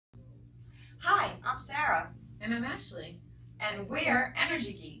Hi, I'm Sarah. And I'm Ashley. And we're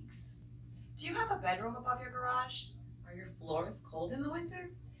Energy Geeks. Do you have a bedroom above your garage? Are your floors cold in the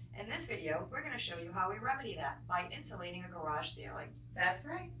winter? In this video, we're going to show you how we remedy that by insulating a garage ceiling. That's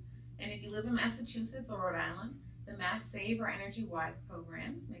right. And if you live in Massachusetts or Rhode Island, the Mass Save or Energy Wise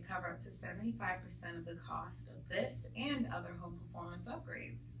programs may cover up to 75% of the cost of this and other home performance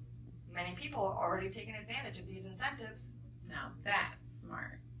upgrades. Many people are already taking advantage of these incentives. Now that's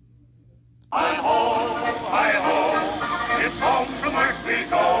smart. Hi-ho, hi-ho, it's home from work we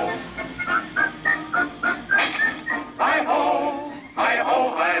go. Hi-ho, hi-ho,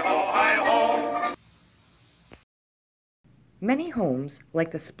 hi-ho, hi-ho. Many homes,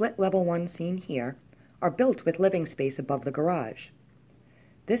 like the split level one seen here, are built with living space above the garage.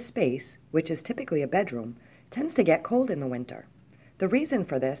 This space, which is typically a bedroom, tends to get cold in the winter. The reason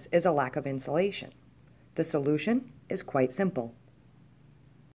for this is a lack of insulation. The solution is quite simple.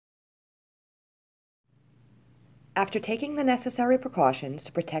 After taking the necessary precautions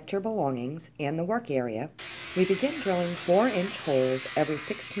to protect your belongings and the work area, we begin drilling 4-inch holes every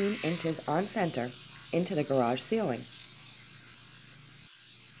 16 inches on center into the garage ceiling.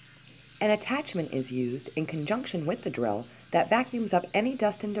 An attachment is used in conjunction with the drill that vacuums up any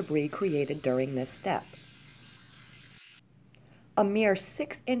dust and debris created during this step. A mere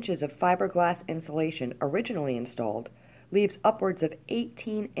 6 inches of fiberglass insulation originally installed leaves upwards of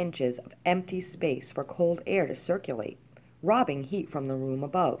 18 inches of empty space for cold air to circulate, robbing heat from the room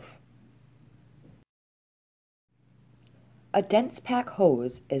above. A dense pack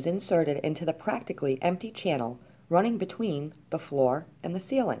hose is inserted into the practically empty channel running between the floor and the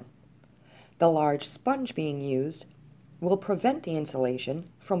ceiling. The large sponge being used will prevent the insulation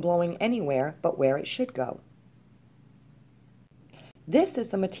from blowing anywhere but where it should go. This is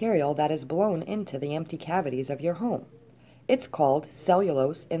the material that is blown into the empty cavities of your home. It's called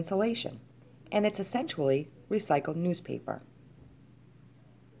cellulose insulation, and it's essentially recycled newspaper.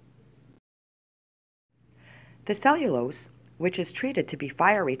 The cellulose, which is treated to be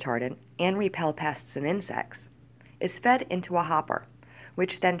fire retardant and repel pests and insects, is fed into a hopper,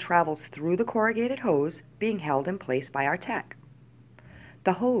 which then travels through the corrugated hose being held in place by our tech.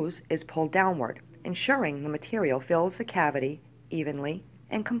 The hose is pulled downward, ensuring the material fills the cavity evenly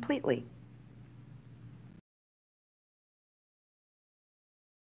and completely.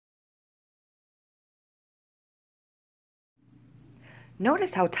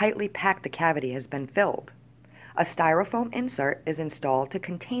 Notice how tightly packed the cavity has been filled. A styrofoam insert is installed to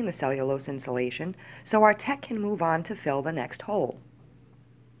contain the cellulose insulation so our tech can move on to fill the next hole.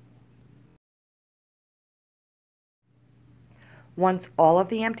 Once all of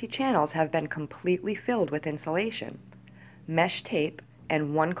the empty channels have been completely filled with insulation, mesh tape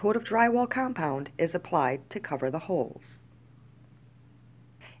and 1 coat of drywall compound is applied to cover the holes.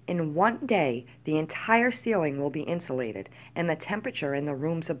 In 1 day, the entire ceiling will be insulated, and the temperature in the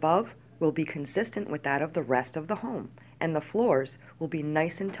rooms above will be consistent with that of the rest of the home, and the floors will be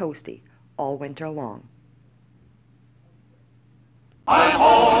nice and toasty all winter long.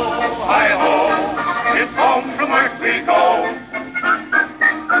 Hi-ho, hi-ho, it's home from work we go.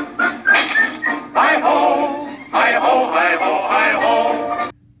 Hi-ho, hi-ho, hi-ho, hi-ho.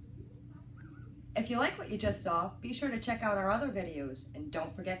 If you like what you just saw, be sure to check out our other videos and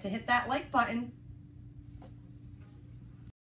don't forget to hit that like button.